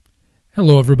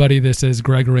Hello, everybody. This is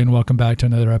Gregory, and welcome back to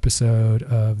another episode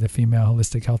of the Female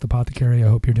Holistic Health Apothecary. I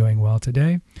hope you're doing well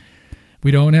today.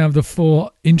 We don't have the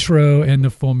full intro and the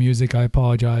full music. I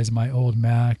apologize. My old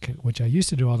Mac, which I used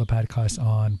to do all the podcasts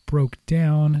on, broke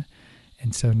down,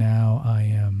 and so now I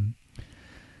am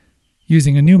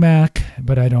using a new Mac,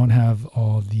 but I don't have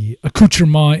all the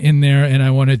accoutrement in there, and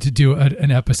I wanted to do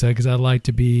an episode because I like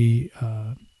to be,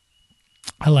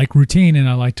 I like routine, and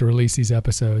I like to release these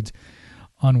episodes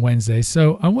on Wednesday.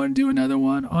 So I want to do another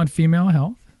one on female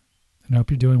health. And I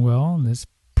hope you're doing well on this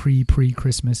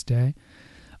pre-Christmas day.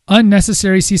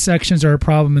 Unnecessary C-sections are a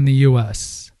problem in the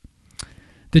U.S.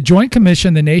 The Joint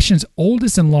Commission, the nation's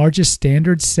oldest and largest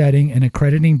standard-setting and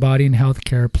accrediting body in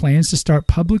healthcare, plans to start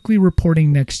publicly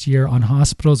reporting next year on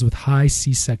hospitals with high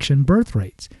C-section birth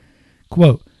rates.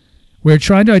 Quote, "We're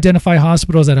trying to identify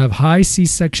hospitals that have high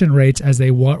C-section rates as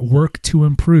they work to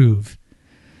improve.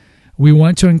 We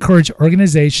want to encourage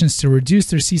organizations to reduce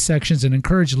their C-sections and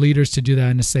encourage leaders to do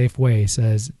that in a safe way,"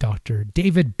 says Dr.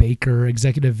 David Baker,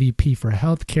 Executive VP for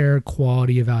Healthcare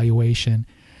Quality Evaluation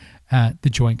at the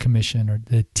Joint Commission, or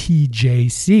the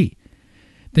TJC.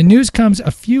 The news comes a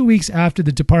few weeks after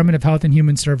the Department of Health and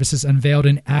Human Services unveiled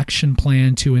an action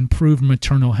plan to improve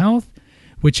maternal health,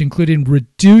 which included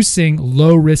reducing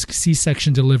low-risk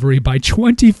C-section delivery by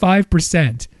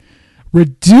 25%.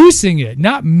 Reducing it,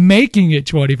 not making it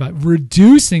 25,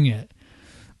 reducing it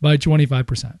by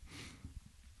 25%.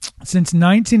 Since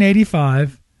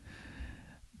 1985,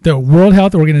 the World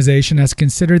Health Organization has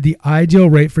considered the ideal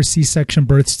rate for C-section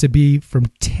births to be from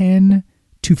 10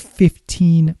 to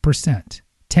 15%.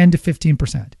 10 to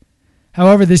 15%.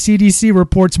 However, the CDC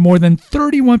reports more than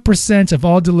 31% of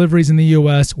all deliveries in the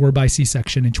U.S. were by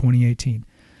C-section in 2018.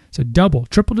 So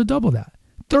triple to double that.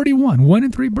 31, 1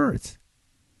 in 3 births.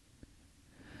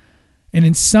 And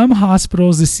in some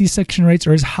hospitals, the C-section rates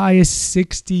are as high as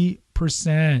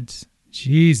 60%.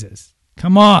 Jesus,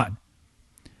 come on.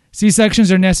 C-sections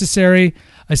are necessary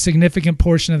a significant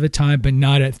portion of the time, but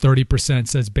not at 30%,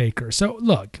 says Baker. So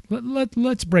look,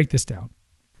 let's break this down.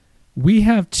 We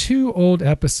have 2 old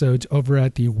episodes over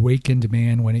at the Awakened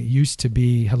Man when it used to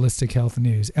be Holistic Health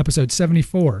News. Episode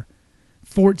 74,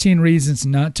 14 Reasons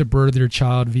Not to Birth Your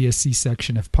Child via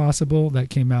C-section if Possible. That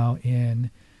came out in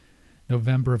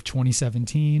November of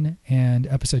 2017, and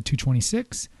episode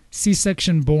 226,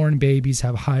 C-section born babies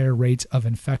have higher rates of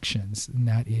infections, and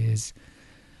that is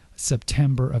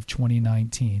September of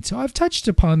 2019. So I've touched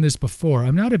upon this before.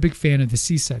 I'm not a big fan of the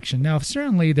C-section. Now,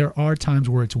 certainly there are times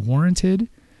where it's warranted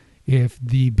if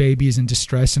the baby is in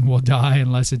distress and will die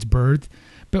unless it's birthed,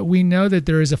 but we know that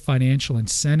there is a financial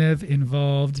incentive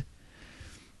involved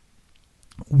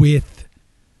with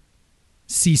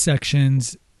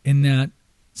C-sections in that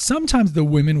sometimes the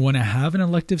women want to have an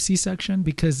elective C-section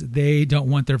because they don't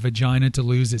want their vagina to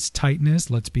lose its tightness.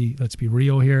 Let's be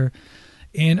real here.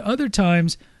 And other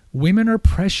times, women are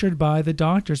pressured by the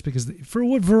doctors because for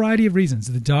what variety of reasons.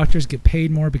 The doctors get paid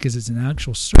more because it's an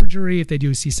actual surgery if they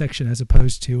do a C-section as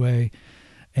opposed to a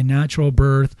natural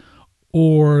birth,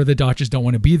 or the doctors don't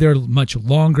want to be there much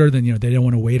longer than, they don't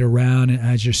want to wait around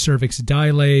as your cervix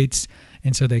dilates,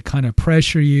 and so they kind of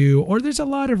pressure you, or there's a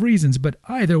lot of reasons, but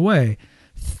either way,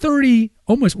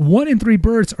 almost 1 in 3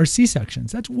 births are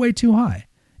C-sections. That's way too high.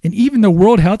 And even the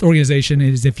World Health Organization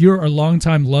is, if you're a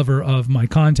longtime lover of my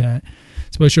content,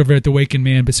 especially over at the Awakened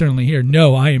Man, but certainly here,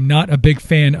 no, I am not a big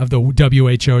fan of the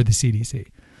WHO or the CDC.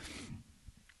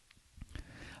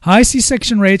 High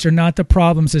C-section rates are not the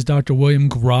problem, says Dr. William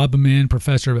Grobman,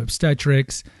 professor of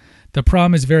obstetrics. The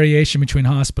problem is variation between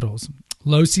hospitals.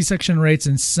 Low C-section rates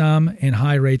in some and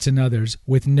high rates in others,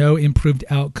 with no improved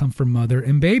outcome for mother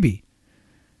and baby.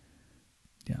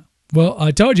 Well,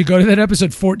 I told you, go to that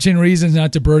episode, 14 Reasons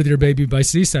Not to Birth Your Baby by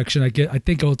C-section. I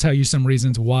think I'll tell you some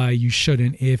reasons why you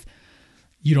shouldn't if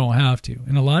you don't have to.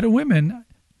 And a lot of women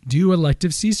do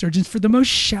elective C-sections for the most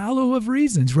shallow of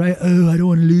reasons, right? Oh, I don't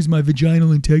want to lose my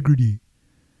vaginal integrity.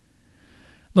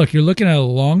 Look, you're looking at a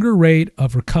longer rate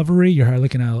of recovery. You're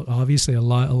looking at, obviously, a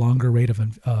longer rate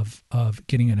of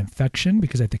getting an infection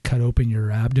because they have to cut open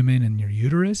your abdomen and your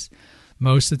uterus.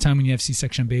 Most of the time when you have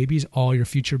C-section babies, all your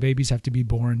future babies have to be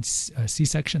born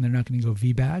C-section. They're not going to go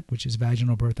VBAC, which is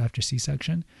vaginal birth after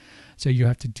C-section. So you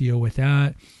have to deal with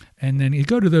that. And then you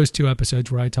go to those 2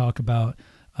 episodes where I talk about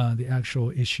the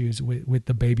actual issues with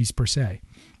the babies per se.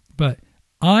 But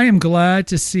I am glad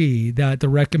to see that the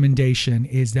recommendation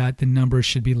is that the numbers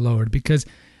should be lowered because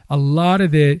a lot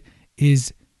of it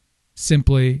is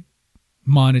simply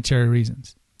monetary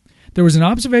reasons. There was an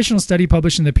observational study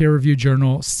published in the peer-reviewed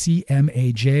journal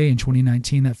CMAJ in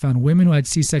 2019 that found women who had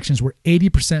C-sections were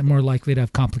 80% more likely to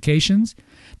have complications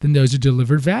than those who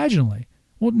delivered vaginally.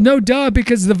 Well, no duh,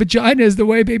 because the vagina is the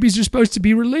way babies are supposed to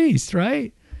be released,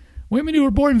 right? Women who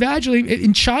are born vaginally,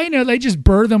 in China, they just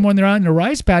birth them when they're out in the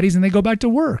rice paddies and they go back to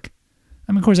work.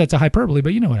 I mean, of course, that's a hyperbole,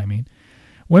 but you know what I mean.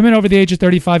 Women over the age of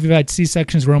 35 who've had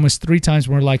C-sections were almost 3 times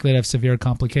more likely to have severe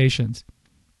complications.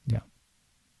 Yeah.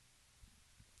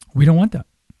 We don't want that.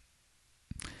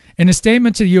 In a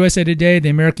statement to the USA Today, the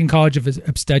American College of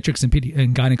Obstetrics and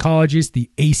Gynecologists, the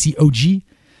ACOG,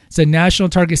 said national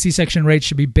target C-section rates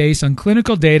should be based on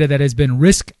clinical data that has been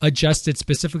risk-adjusted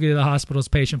specifically to the hospital's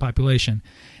patient population,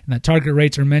 and that target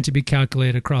rates are meant to be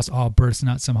calculated across all births,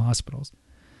 not some hospitals.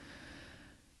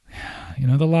 You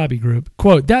know, the lobby group.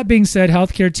 Quote, that being said,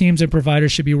 healthcare teams and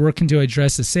providers should be working to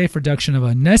address the safe reduction of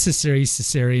unnecessary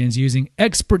cesareans using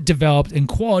expert-developed and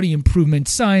quality improvement,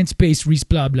 science-based research,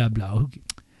 blah, blah, blah.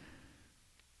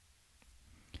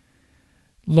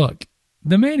 Look,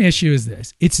 the main issue is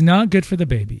this. It's not good for the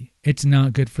baby. It's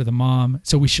not good for the mom.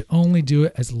 So we should only do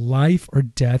it as life or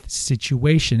death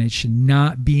situation. It should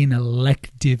not be an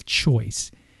elective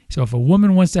choice. So if a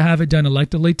woman wants to have it done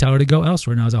electively, tell her to go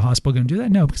elsewhere. Now, is a hospital going to do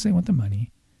that? No, because they want the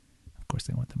money. Of course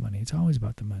they want the money. It's always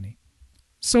about the money.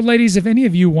 So ladies, if any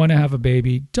of you want to have a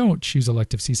baby, don't choose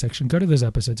elective C-section. Go to those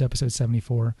episodes, episode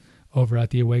 74 over at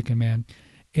The Awakened Man,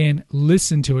 and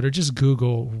listen to it, or just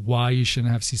Google why you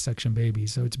shouldn't have C-section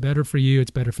babies. So it's better for you.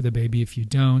 It's better for the baby if you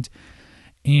don't.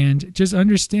 And just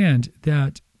understand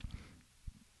that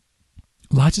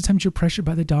lots of times you're pressured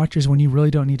by the doctors when you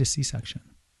really don't need a C-section.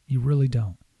 You really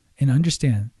don't. And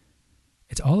understand,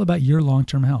 it's all about your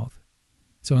long-term health.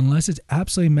 So unless it's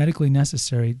absolutely medically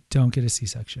necessary, don't get a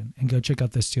C-section. And go check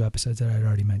out those 2 episodes that I had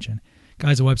already mentioned.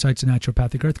 Guys, the website's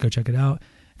Naturopathic Earth. Go check it out.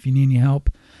 If you need any help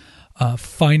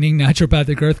finding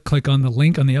Naturopathic Earth, click on the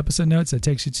link on the episode notes that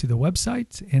takes you to the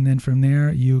website. And then from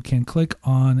there, you can click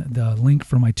on the link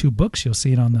for my 2 books. You'll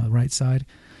see it on the right side.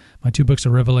 My 2 books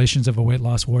are Revelations of a Weight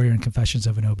Loss Warrior and Confessions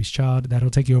of an Obese Child. That'll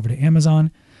take you over to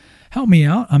Amazon. Help me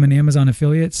out. I'm an Amazon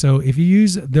affiliate. So if you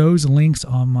use those links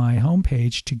on my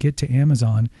homepage to get to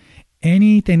Amazon,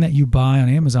 anything that you buy on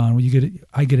Amazon,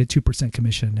 I get a 2%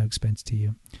 commission, no expense to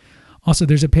you. Also,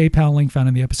 there's a PayPal link found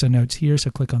in the episode notes here.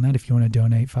 So click on that if you want to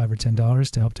donate $5 or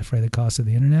 $10 to help defray the cost of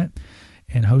the internet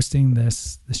and hosting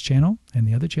this channel and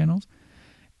the other channels.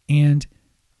 And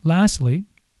lastly,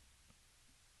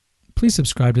 please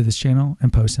subscribe to this channel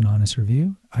and post an honest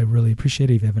review. I really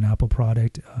appreciate it. If you have an Apple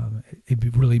product, it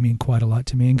would really mean quite a lot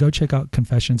to me. And go check out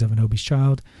Confessions of an Obese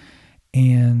Child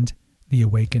and The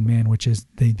Awakened Man, which is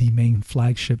the main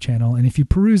flagship channel. And if you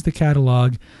peruse the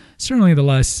catalog, certainly the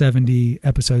last 70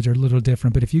 episodes are a little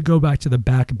different. But if you go back to the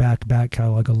back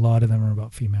catalog, a lot of them are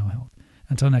about female health.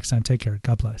 Until next time, take care.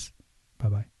 God bless.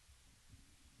 Bye-bye.